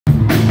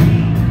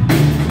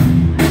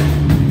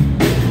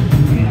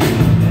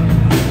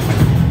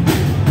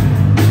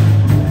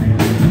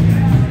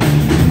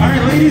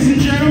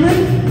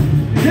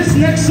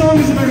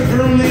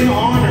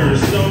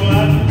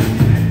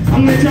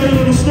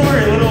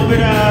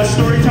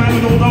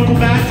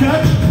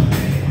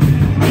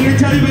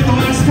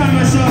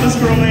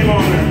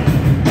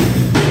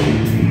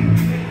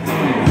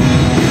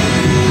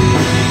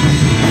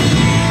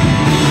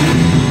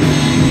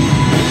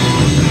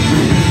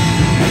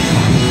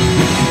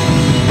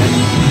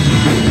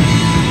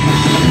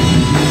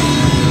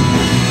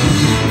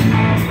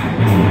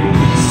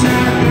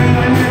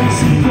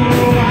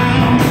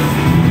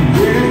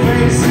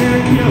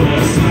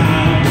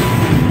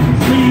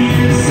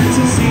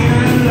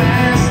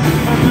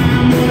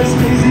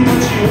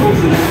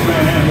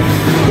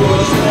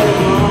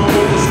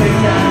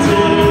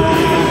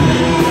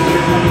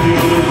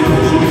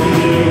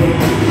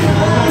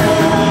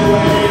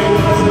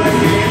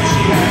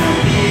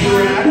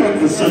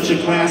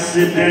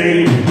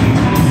day.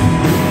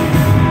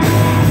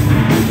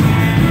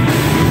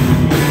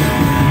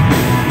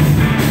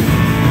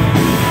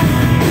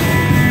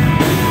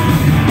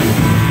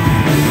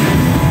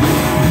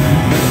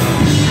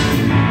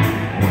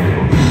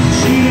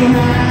 She knew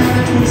how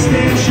to twist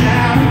and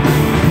shout,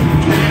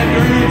 kind of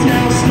girl to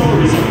tell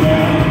stories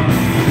about.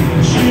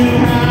 She knew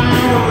how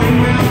to ring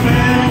that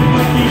bell,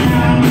 but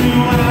behind me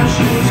while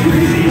she was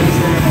crazy as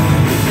hell.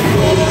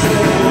 Roses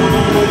and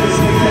roses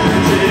and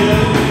cocktail,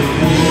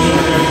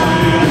 every time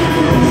you had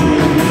girls in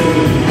the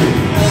middle.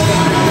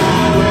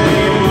 That way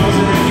it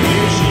wasn't a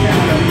game, she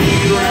had a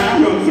meat right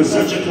hook for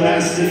such a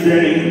classic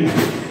day.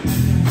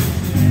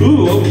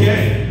 Ooh,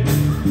 okay.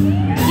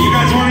 You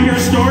guys want to hear a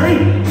story?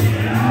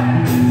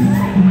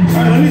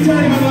 Alright, let me tell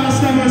you about the last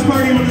time I was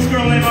partying with this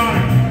girl named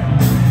Honor.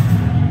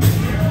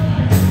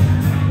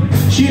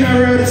 She and I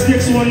rode at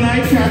Sticks one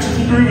night, catching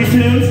some groovy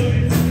tunes.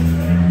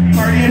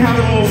 Partying,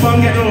 having a little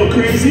fun, getting a little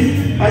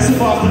crazy. I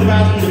slip off to the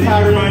bathroom to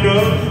powder my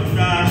nose.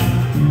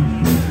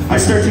 I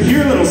start to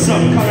hear a little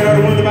something coming out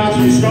of one of the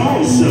bathroom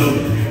stalls,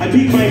 so I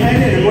peek my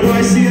head in, and what do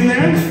I see in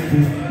there?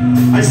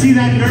 I see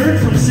that nerd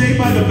from Saved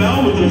by the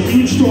Bell with the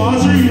huge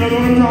twazzer, you know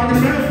what I'm talking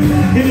about?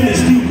 Him and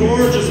his two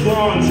gorgeous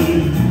blondes,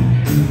 and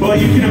well,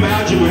 you can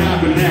imagine what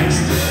happened next.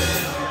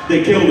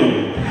 They killed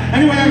him.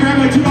 Anyway, I grab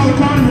my $2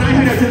 condom and I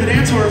head out to the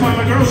dance floor to find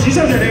my girl. She's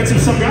out there dancing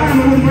with some guy. I'm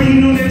like, what are you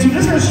doing dancing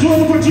with this guy? She's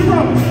like, what's your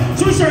problem?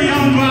 So we start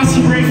yelling,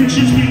 glasses breaking,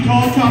 shit's being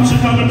called, cops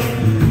are coming.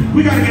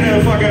 We gotta get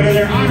the fuck out of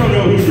there. I don't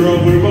know who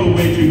drove, we were both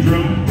way too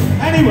drunk.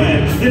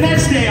 Anyway, the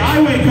next day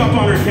I wake up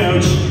on her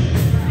couch,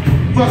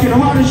 fucking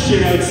hot as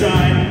shit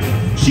outside.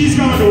 She's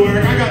gone to work,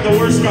 I got the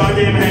worst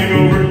goddamn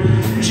hangover.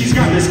 And she's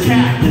got this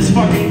cat, this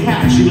fucking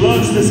cat. She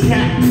loves this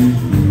cat.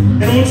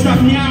 And it won't stop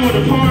meowing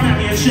and pawing at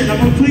me and shit. And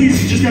I'm like, please,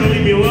 you just gotta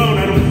leave me alone.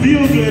 I don't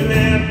feel good,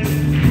 man.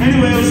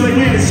 Anyway, I was like,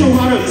 man, it's so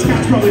hot out. This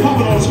cat's probably hot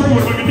with all this fur.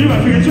 What am I gonna do? I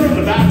figured throw it in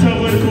the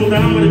bathtub, let it cool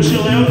down, let it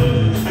chill out.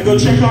 I go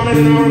check on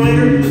it an hour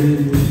later.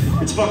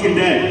 It's fucking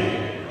dead.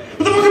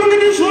 What the fuck am I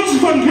gonna do? She loves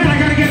this fucking cat. I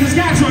gotta get this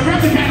cat. So I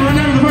grab the cat and run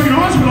down to the fucking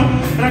hospital.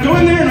 And I go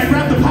in there and I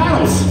grab the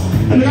paddles.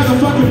 And they got the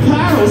fucking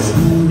paddles.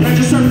 And I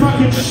just start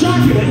fucking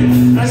shocking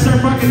it. And I start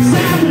fucking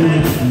zapping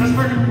it. And I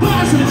start fucking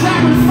blasting it,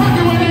 zapping it,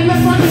 fucking with it. And then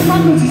fucking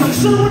fucking. He's like,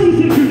 sir, what do you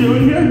think you're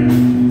doing here?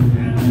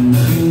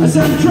 I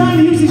said, I'm trying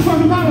to use these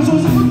fucking paddles. What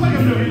does it look like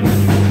I'm doing?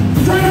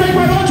 I'm trying to make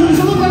my lunch. What does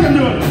it look like I'm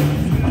doing?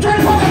 I'm trying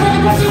to fuck that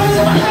fucking pussy. What does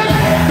it look like I'm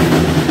doing?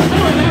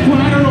 Anyway, at that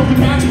point, I don't know if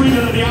the cat's breathing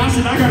into the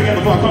acid. I gotta get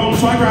the fuck home.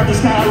 So I grab this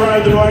cat, I run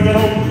out the door, I get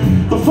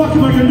home. The fuck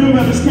am I gonna do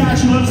about this cat?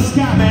 She loves this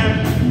cat,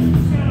 man.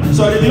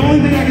 So I did the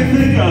only thing I could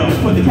think of.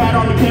 Put the cat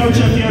on the couch,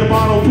 empty out a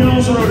bottle of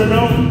pills, wrote a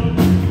note,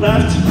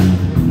 left,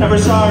 never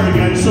saw her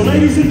again. So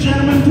ladies and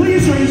gentlemen,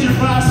 please raise your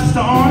glasses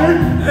to Honor.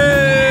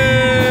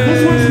 Hey.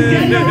 This one's to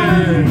get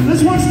Honor.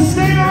 This one's to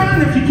stay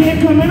Honor, and if you can't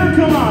come in her,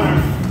 come on her.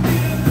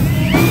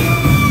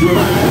 You're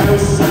my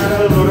house.